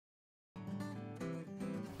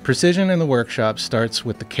Precision in the workshop starts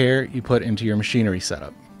with the care you put into your machinery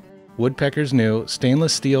setup. Woodpecker's new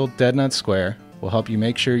stainless steel DeadNutz Square will help you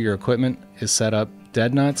make sure your equipment is set up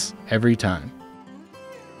DeadNutz every time.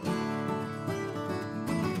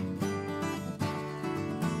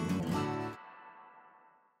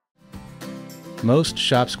 Most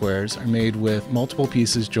shop squares are made with multiple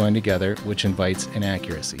pieces joined together, which invites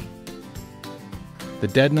inaccuracy. The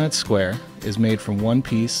DeadNutz Square is made from one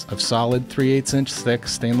piece of solid 3/8 inch thick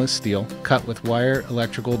stainless steel cut with Wire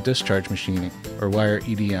Electrical Discharge Machining, or Wire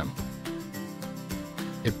EDM.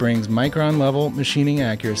 It brings micron level machining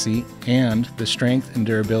accuracy and the strength and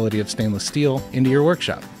durability of stainless steel into your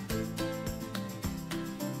workshop.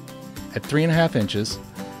 At 3.5 inches,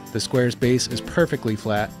 the square's base is perfectly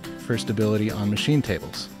flat for stability on machine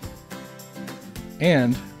tables.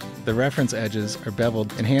 And the reference edges are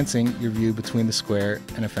beveled, enhancing your view between the square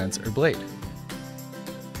and a fence or blade.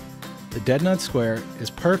 The DeadNutz Square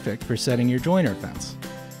is perfect for setting your joiner fence.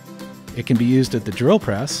 It can be used at the drill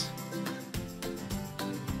press,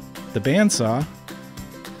 the bandsaw,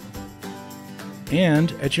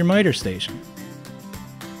 and at your miter station.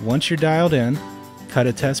 Once you're dialed in, cut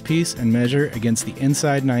a test piece and measure against the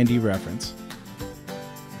inside 90 reference.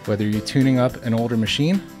 Whether you're tuning up an older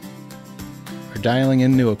machine or dialing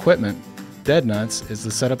in new equipment, DeadNutz is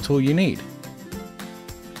the setup tool you need.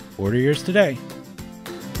 Order yours today.